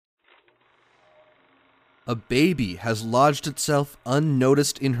A baby has lodged itself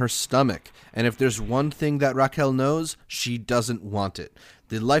unnoticed in her stomach, and if there's one thing that Raquel knows, she doesn't want it.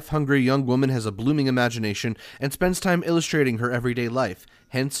 The life-hungry young woman has a blooming imagination and spends time illustrating her everyday life,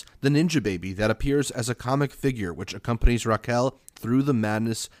 hence the Ninjababy that appears as a comic figure which accompanies Raquel through the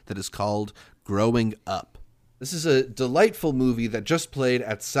madness that is called growing up. This is a delightful movie that just played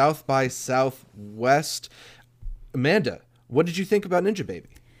at South by Southwest. Amanda, what did you think about Ninjababy?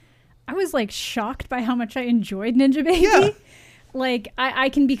 I was like shocked by how much I enjoyed Ninjababy. Yeah. Like I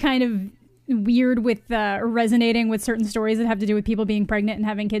can be kind of weird with resonating with certain stories that have to do with people being pregnant and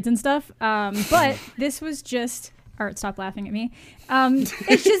having kids and stuff. But this was just... Art, stop laughing at me.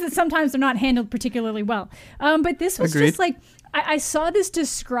 It's just that sometimes they're not handled particularly well. But this was Agreed. just like... I saw this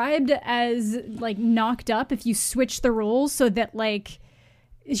described as like knocked up if you switch the roles so that like...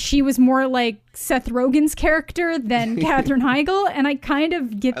 she was more like Seth Rogen's character than Katherine Heigl, and I kind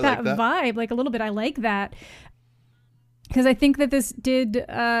of get that vibe, like a little bit. I like that because I think that this did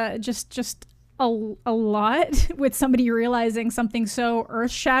just a lot with somebody realizing something so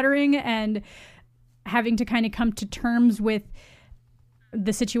earth-shattering and having to kind of come to terms with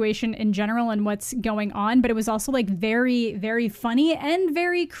the situation in general and what's going on. But it was also like very, very funny and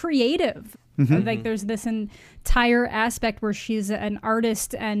very creative. Like there's this entire aspect where she's an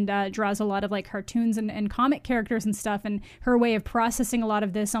artist and draws a lot of like cartoons and comic characters and stuff, and her way of processing a lot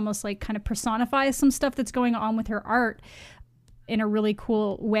of this almost like kind of personifies some stuff that's going on with her art in a really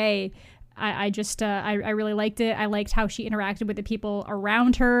cool way. I really liked it. I liked how she interacted with the people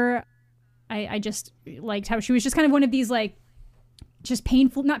around her. I just liked how she was just kind of one of these like just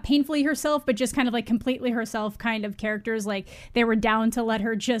not painfully herself, but just kind of like completely herself kind of characters. Like they were down to let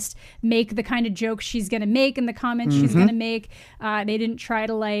her just make the kind of jokes she's going to make and the comments she's going to make. They didn't try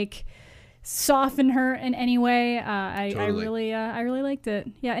to like soften her in any way. I really liked it.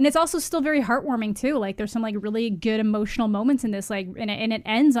 Yeah. And it's also still very heartwarming too. Like there's some like really good emotional moments in this, like, and it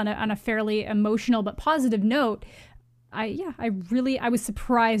ends on a fairly emotional but positive note. I was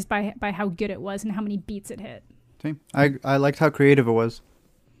surprised by how good it was and how many beats it hit. I liked how creative it was.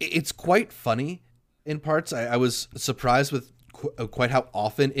 It's quite funny in parts. I was surprised with quite how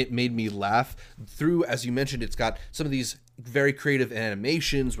often it made me laugh through. As you mentioned, it's got some of these very creative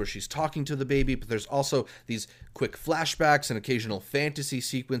animations where she's talking to the baby, but there's also these quick flashbacks and occasional fantasy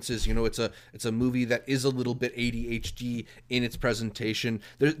sequences. You know, it's a movie that is a little bit ADHD in its presentation.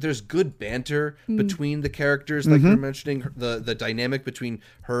 There's good banter between the characters, like you're mentioning, the dynamic between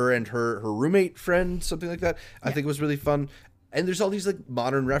her and her roommate friend, something like that. I think it was really fun. And there's all these like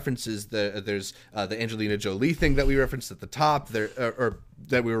modern references. There's the Angelina Jolie thing that we referenced at the top there, or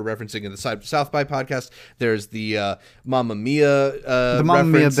that we were referencing in the South by podcast. There's the Mamma Mia the Mamma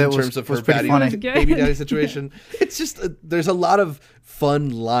Mia reference bit in terms of her pretty funny. baby daddy situation. It's just there's a lot of fun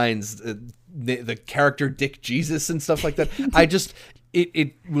lines. The character Dick Jesus and stuff like that.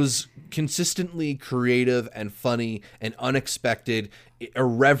 It was consistently creative and funny and unexpected,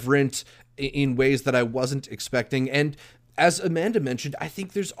 irreverent in ways that I wasn't expecting. And as Amanda mentioned, I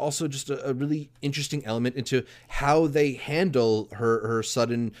think there's also just a really interesting element into how they handle her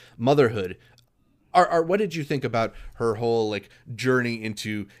sudden motherhood. What did you think about her whole like journey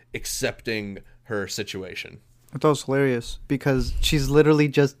into accepting her situation? I thought it was hilarious because she's literally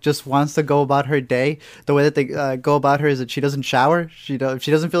just wants to go about her day. The way that they go about her is that she doesn't shower. If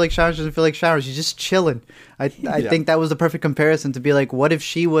she doesn't feel like showering, she doesn't feel like showering. She's just chilling. I think that was the perfect comparison to be like, what if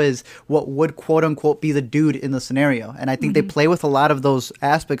she was what would quote unquote be the dude in the scenario? And I think they play with a lot of those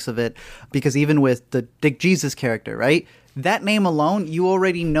aspects of it because even with the Dick Jesus character, right? That name alone, you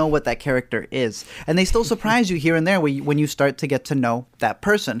already know what that character is. And they still surprise you here and there when you start to get to know that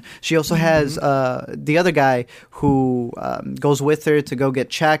person. She also has the other guy who goes with her to go get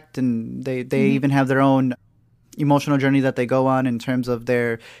checked, and they even have their own emotional journey that they go on in terms of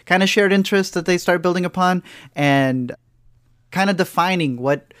their kind of shared interests that they start building upon and kind of defining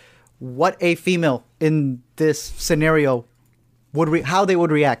what a female in this scenario how they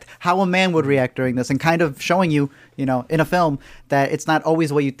would react, how a man would react during this, and kind of showing you, in a film that it's not always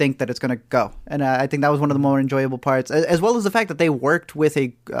the way you think that it's going to go. And I think that was one of the more enjoyable parts, as well as the fact that they worked with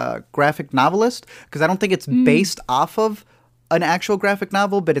a graphic novelist, because I don't think it's based off of an actual graphic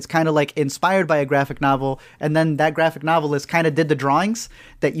novel, but it's kind of like inspired by a graphic novel. And then that graphic novelist kind of did the drawings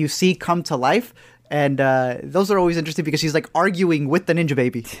that you see come to life. And those are always interesting because she's like arguing with the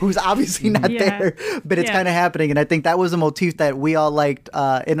Ninjababy, who's obviously not there, but it's kind of happening. And I think that was a motif that we all liked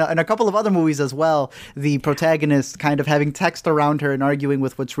in a couple of other movies as well. The protagonist kind of having text around her and arguing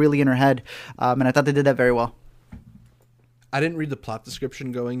with what's really in her head. And I thought they did that very well. I didn't read the plot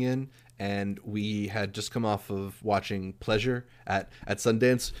description going in, and we had just come off of watching Pleasure at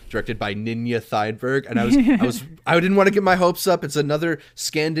Sundance, directed by Ninja Theinberg, and I didn't want to get my hopes up. It's another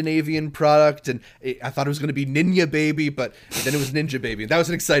Scandinavian product, and I thought it was going to be Ninjababy, but then it was Ninjababy, and that was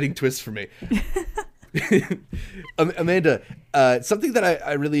an exciting twist for me. Amanda, something that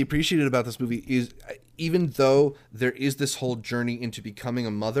I really appreciated about this movie is, even though there is this whole journey into becoming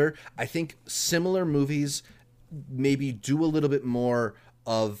a mother, I think similar movies maybe do a little bit more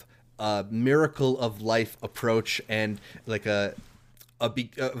of a miracle of life approach and like an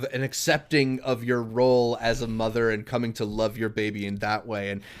accepting of your role as a mother and coming to love your baby in that way.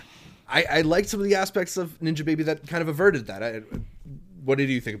 And I liked some of the aspects of Ninjababy that kind of averted that. What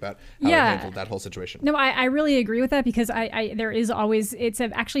did you think about how it handled that whole situation? No, I really agree with that, because there is always,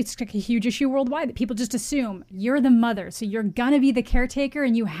 actually it's like a huge issue worldwide that people just assume you're the mother, so you're gonna be the caretaker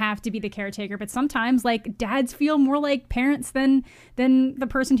and you have to be the caretaker. But sometimes like dads feel more like parents than the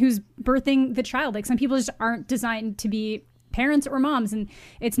person who's birthing the child. Like some people just aren't designed to be parents or moms, and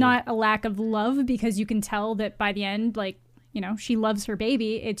it's not a lack of love, because you can tell that by the end, like, you know, she loves her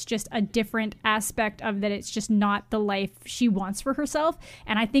baby. It's just a different aspect of that. It's just not the life she wants for herself.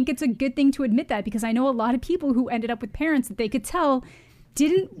 And I think it's a good thing to admit that, because I know a lot of people who ended up with parents that they could tell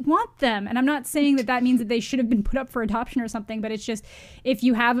didn't want them. And I'm not saying that means that they should have been put up for adoption or something, but it's just, if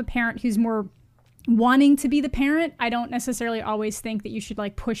you have a parent who's more wanting to be the parent, I don't necessarily always think that you should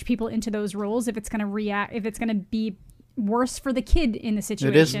like push people into those roles if it's going to be worse for the kid in the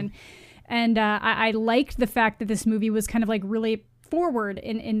situation. And I liked the fact that this movie was kind of like really forward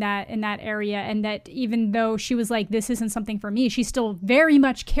in that area, and that even though she was like, this isn't something for me, she still very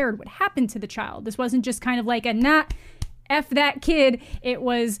much cared what happened to the child. This wasn't just kind of like a not F that kid. It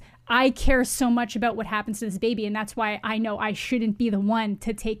was, I care so much about what happens to this baby, and that's why I know I shouldn't be the one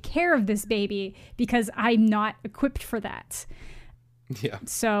to take care of this baby, because I'm not equipped for that. Yeah.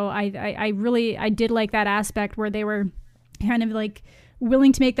 So I really did like that aspect where they were kind of like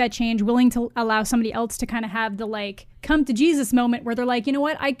willing to make that change, willing to allow somebody else to kind of have the like come to Jesus moment where they're like, you know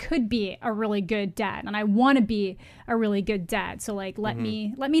what, I could be a really good dad and I want to be a really good dad. So like, let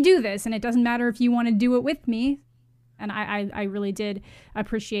me do this. And it doesn't matter if you want to do it with me. And I really did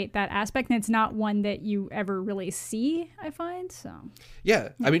appreciate that aspect. And it's not one that you ever really see, I find. So yeah.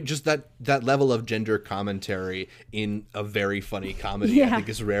 I mean, just that level of gender commentary in a very funny comedy, I think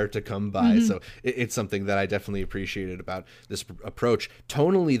is rare to come by. So it's something that I definitely appreciated about this approach.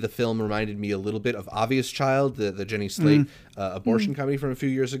 Tonally, the film reminded me a little bit of Obvious Child, the Jenny Slate abortion comedy from a few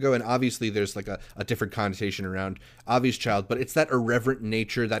years ago. And obviously there's like a different connotation around Obvious Child, but it's that irreverent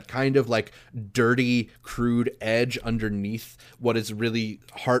nature, that kind of like dirty, crude edge underneath what is really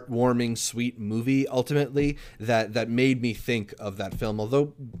heartwarming, sweet movie ultimately that made me think of that film,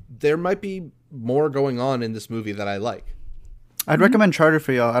 although there might be more going on in this movie that I like. I'd recommend Charter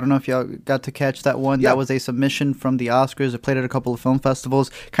for y'all. I don't know if y'all got to catch that one. Yeah. That was a submission from the Oscars. It played at a couple of film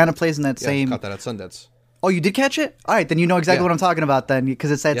festivals. Kind of plays in that same... caught that at Sundance. Oh, you did catch it? All right, then you know exactly what I'm talking about then, because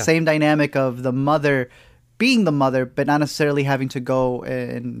it's that same dynamic of the mother being the mother, but not necessarily having to go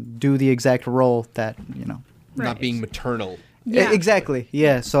and do the exact role that, you know... Not being maternal. Yeah. Exactly.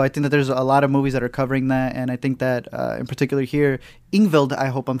 Yeah. So I think that there's a lot of movies that are covering that, and I think that in particular here, Ingvild, I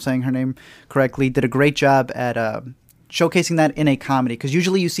hope I'm saying her name correctly, did a great job at showcasing that in a comedy. Because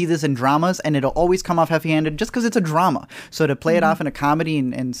usually you see this in dramas, and it'll always come off heavy-handed just because it's a drama. So to play it off in a comedy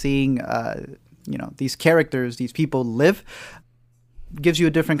and seeing these characters, these people live, gives you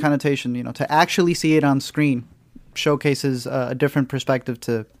a different connotation. You know, to actually see it on screen showcases a different perspective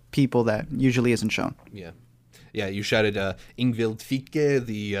to people that usually isn't shown. Yeah. Yeah, you shouted Ingvild Fieke,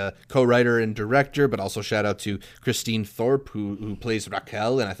 the co-writer and director, but also shout out to Christine Thorpe, who plays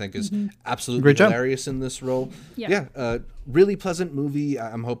Raquel, and I think is absolutely hilarious in this role. Yeah, really pleasant movie.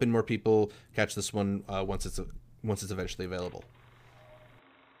 I'm hoping more people catch this one once it's eventually available.